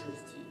present the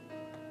truth to you.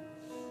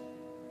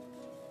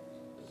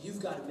 But you've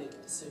got to make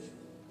a decision,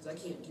 because I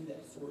can't do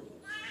that for you.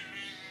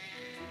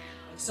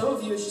 Like some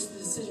of you, it's just the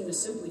decision to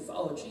simply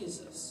follow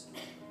Jesus.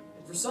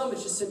 For some,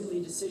 it's just simply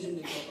a decision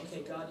to go,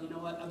 okay, God, you know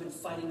what? I've been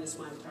fighting this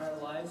my entire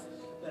life,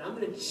 but I'm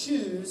going to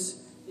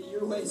choose that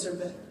your ways are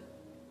better.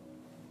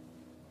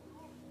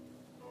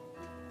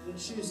 I'm going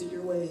to choose that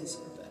your ways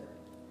are better.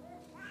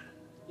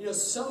 You know,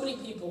 so many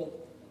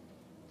people,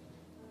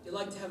 they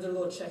like to have their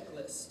little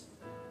checklist.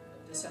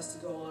 Like, this has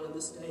to go on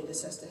this day,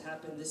 this has to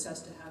happen,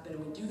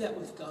 and we do that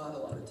with God a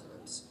lot of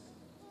times.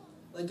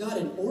 Like, God,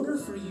 in order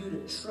for you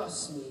to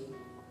trust me,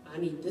 I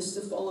need this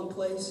to fall in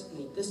place, I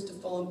need this to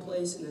fall in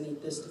place, and I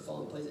need this to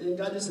fall in place. And then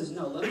God just says,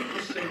 no, let me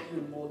just shape you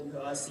and mold you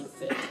how I see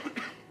fit.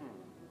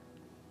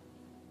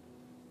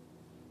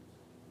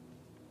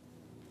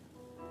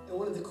 And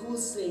one of the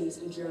coolest things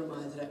in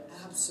Jeremiah that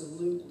I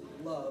absolutely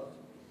love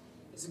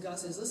is that God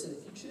says, listen,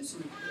 if you choose to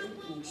repent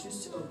and you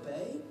choose to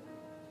obey,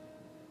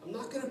 I'm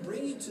not going to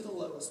bring you to the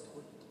lowest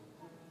point.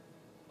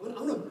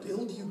 I'm going to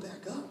build you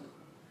back up.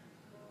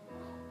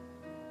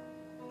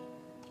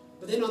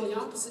 But then on the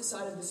opposite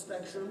side of the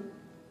spectrum,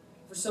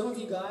 for some of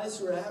you guys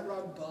who are at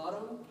rock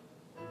bottom,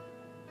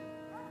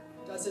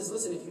 God says,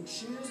 listen, if you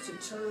choose to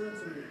turn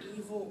from your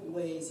evil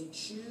ways, you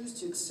choose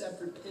to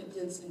accept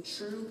repentance and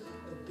true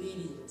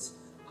obedience,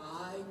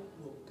 I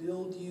will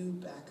build you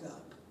back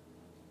up.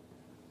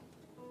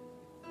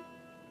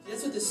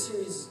 That's what this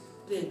series has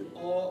been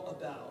all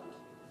about.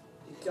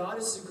 That God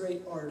is the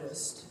great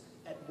artist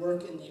at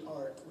work in the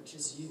art, which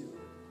is you.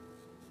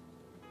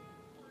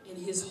 And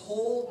his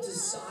whole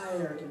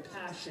desire and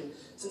passion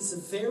since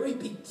the very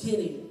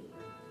beginning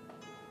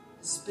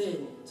has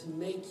been to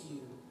make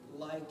you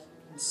like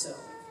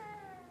himself.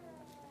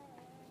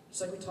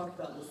 Just like we talked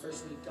about in the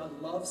first week,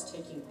 God loves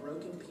taking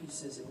broken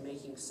pieces and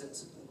making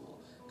sense of them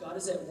all. God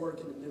is at work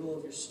in the middle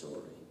of your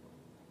story.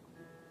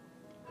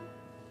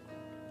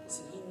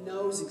 Listen, he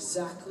knows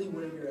exactly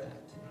where you're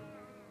at.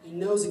 He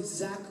knows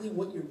exactly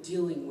what you're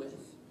dealing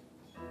with.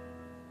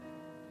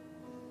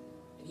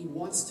 And he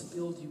wants to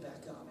build you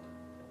back up.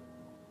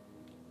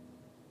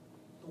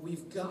 But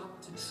we've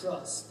got to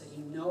trust that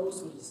he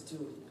knows what he's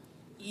doing,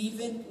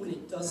 even when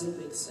it doesn't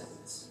make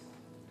sense.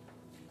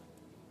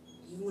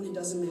 Even when it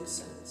doesn't make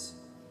sense.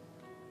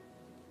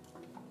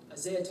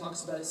 Isaiah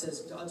talks about it,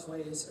 says God's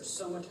ways are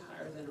so much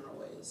higher than our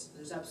ways.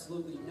 There's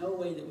absolutely no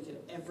way that we could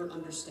ever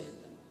understand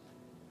them.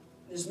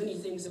 There's many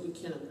things that we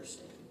can't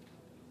understand.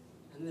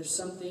 And there's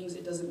some things,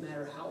 it doesn't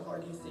matter how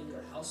hard you think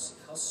or how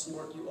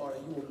smart you are,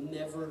 you will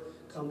never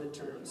come to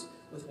terms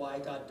with why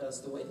God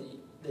does the way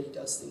that he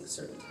does things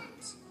certain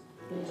times.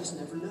 You'll just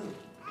never know.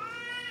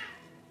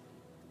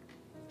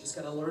 You've just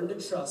got to learn to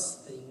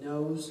trust that he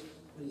knows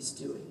what he's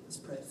doing. Let's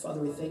pray. Father,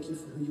 we thank you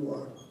for who you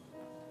are.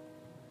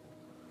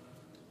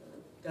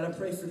 God, I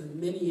pray for the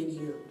many in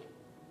here.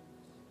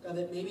 God,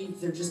 that maybe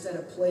they're just at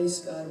a place,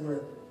 God,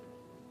 where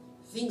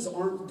things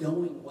aren't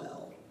going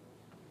well.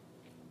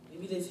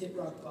 Maybe they've hit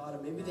rock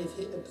bottom. Maybe they've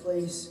hit a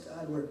place,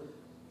 God, where,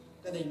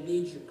 God, they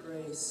need your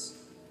grace.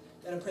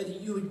 God, I pray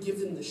that you would give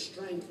them the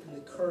strength and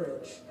the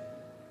courage,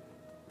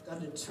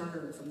 God, to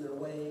turn from their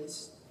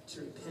ways,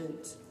 to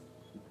repent.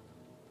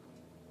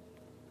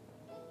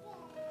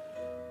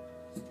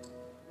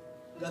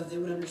 God, that they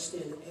would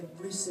understand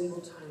every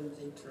single time that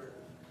they turn,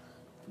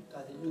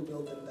 God, that you will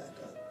build them back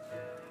up.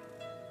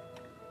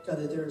 God,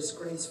 that there is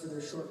grace for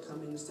their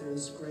shortcomings. There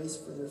is grace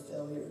for their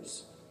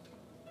failures.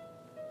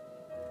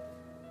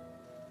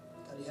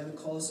 God, you haven't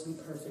called us to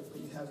be perfect,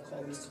 but you have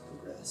called us to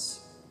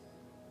progress.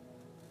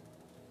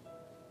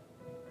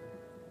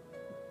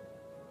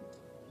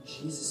 In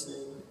Jesus'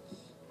 name,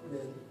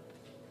 amen.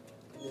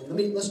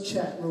 Amen. Let's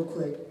chat real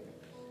quick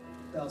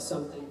about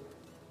something.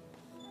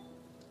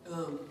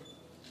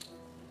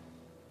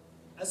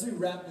 As we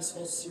wrap this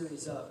whole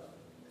series up,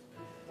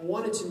 I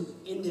wanted to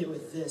end it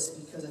with this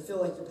because I feel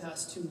like the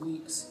past 2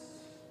 weeks,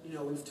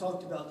 we've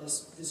talked about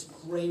this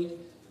great,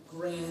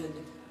 grand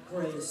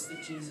grace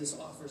that Jesus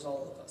offers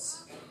all of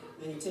us.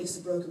 And he takes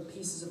the broken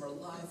pieces of our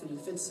life and he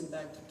fits them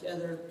back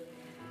together.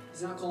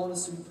 He's not calling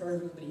us to be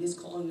perfect, but he is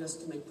calling us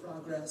to make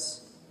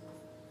progress.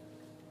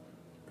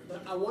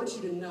 But I want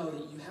you to know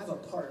that you have a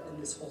part in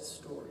this whole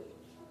story.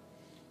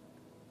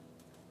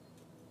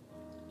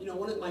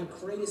 One of my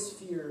greatest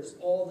fears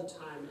all the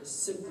time is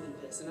simply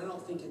this, and I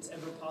don't think it's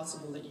ever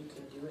possible that you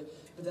can do it,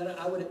 but that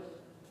I would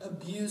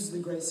abuse the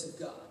grace of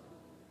God.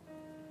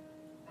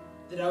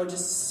 That I would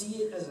just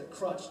see it as a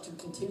crutch to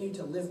continue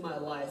to live my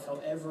life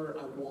however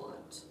I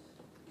want,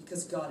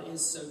 because God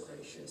is so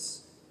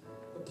gracious.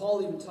 But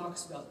Paul even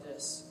talks about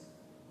this.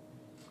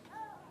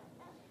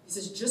 He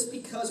says, just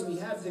because we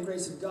have the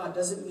grace of God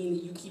doesn't mean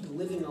that you keep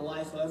living a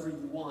life however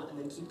you want and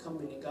then keep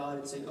coming to God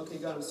and saying, okay,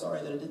 God, I'm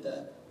sorry that I did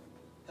that.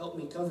 Help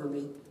me, cover me.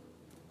 You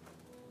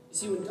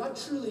see, when God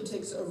truly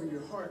takes over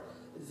your heart,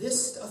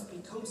 this stuff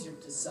becomes your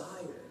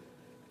desire.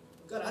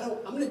 God,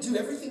 I'm going to do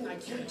everything I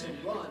can to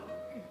run.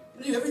 I'm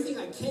going to do everything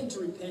I can to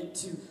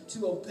repent,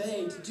 to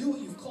obey, to do what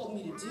you've called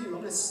me to do. I'm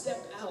going to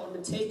step out. I'm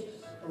going to take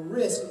a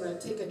risk. I'm going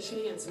to take a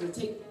chance. I'm going to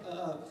take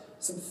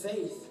some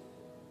faith.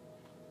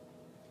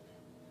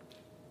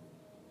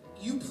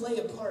 You play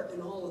a part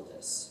in all of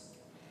this.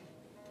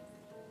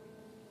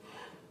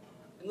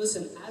 And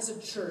listen, as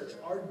a church,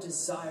 our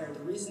desire,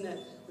 the reason that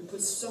we put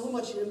so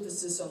much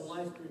emphasis on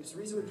life groups, the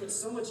reason we put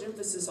so much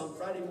emphasis on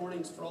Friday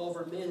mornings for all of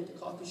our men at the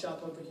coffee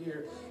shop over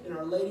here, and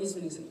our ladies'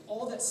 meetings, and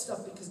all that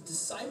stuff, because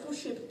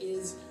discipleship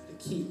is the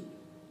key.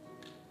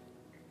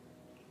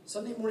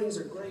 Sunday mornings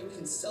are great. We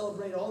can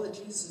celebrate all that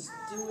Jesus is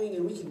doing,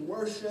 and we can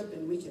worship,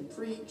 and we can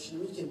preach,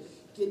 and we can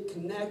get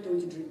connected,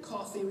 we can drink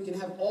coffee, we can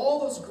have all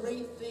those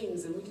great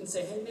things, and we can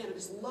say, hey man, I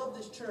just love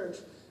this church.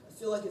 I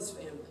feel like it's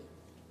family.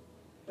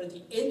 But at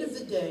the end of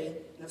the day,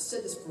 and I've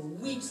said this for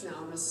weeks now,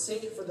 I'm going to say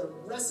it for the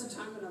rest of the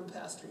time that I'm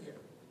pastor here,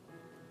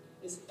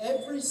 is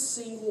every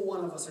single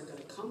one of us are going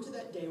to come to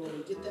that day where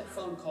we get that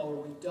phone call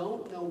where we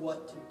don't know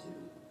what to do.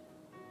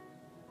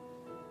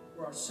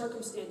 Where our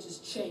circumstances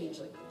change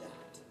like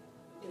that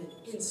in an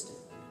instant.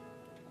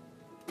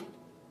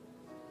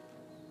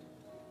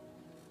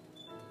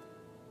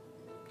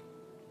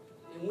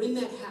 And when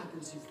that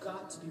happens, you've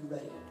got to be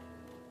ready.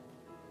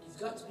 You've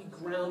got to be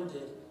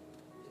grounded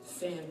in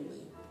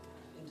family.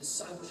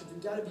 Discipleship.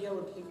 You've got to be able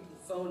to pick up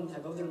the phone and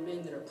have other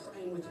men that are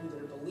praying with you,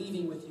 that are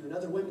believing with you, and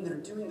other women that are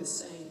doing the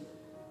same.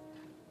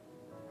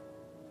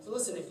 So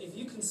listen, if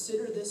you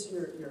consider this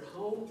your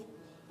home,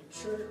 your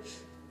church,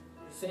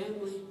 your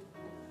family,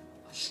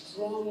 I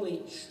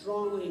strongly,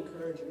 strongly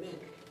encourage you, man,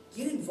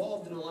 get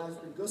involved in a life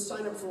group. Go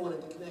sign up for one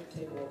at the Connect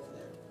table over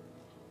there.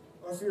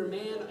 Or if you're a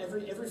man,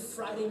 every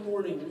Friday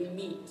morning we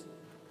meet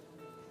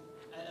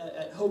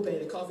at Hope,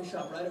 the coffee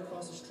shop right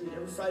across the street.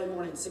 Every Friday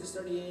morning at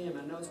 6:30 a.m.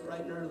 I know it's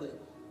bright and early.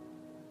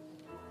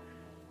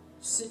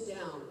 Sit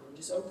down and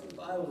just open the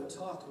Bible and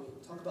talk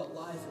about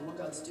life and what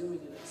God's doing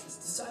in us. It's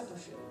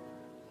discipleship.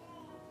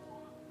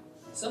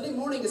 Sunday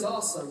morning is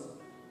awesome.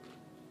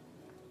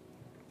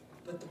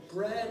 But the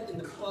bread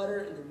and the butter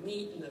and the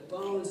meat and the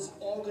bones is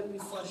all going to be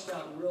fleshed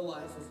out in real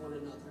life with one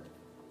another.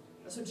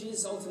 That's what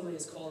Jesus ultimately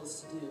has called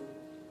us to do.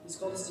 He's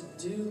called us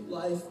to do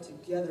life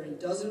together. He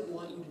doesn't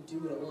want you to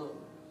do it alone.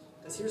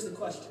 Because here's the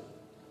question.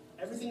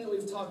 Everything that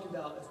we've talked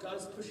about, if God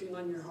is pushing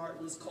on your heart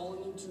and He's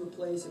calling you to a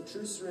place of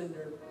true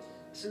surrender,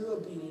 true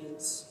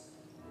obedience,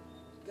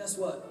 guess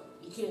what?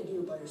 You can't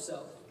do it by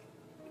yourself.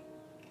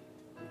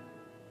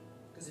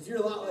 Because if you're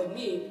a lot like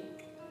me,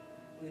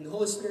 when the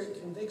Holy Spirit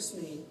convicts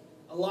me,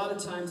 a lot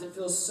of times it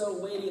feels so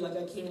weighty, like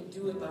I can't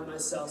do it by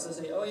myself. So I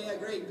say, oh yeah,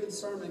 great, good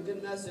sermon,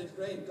 good message,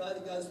 great, glad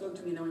that God spoke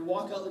to me. And then we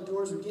walk out the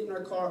doors, we get in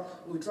our car,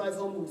 and we drive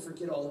home, and we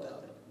forget all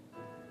about it.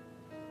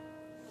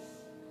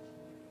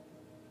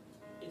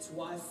 It's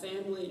why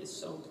family is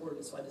so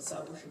important. It's why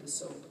discipleship is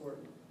so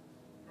important.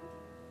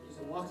 You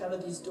can walk out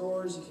of these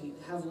doors, you can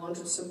have lunch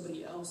with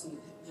somebody else,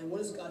 and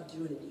what is God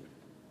doing in you?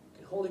 You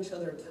can hold each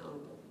other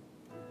accountable.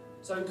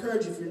 So I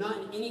encourage you, if you're not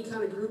in any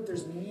kind of group,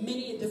 there's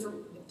many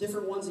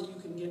different ones that you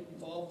can get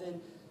involved in.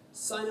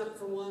 Sign up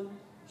for one,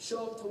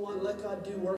 show up to one, let God do work.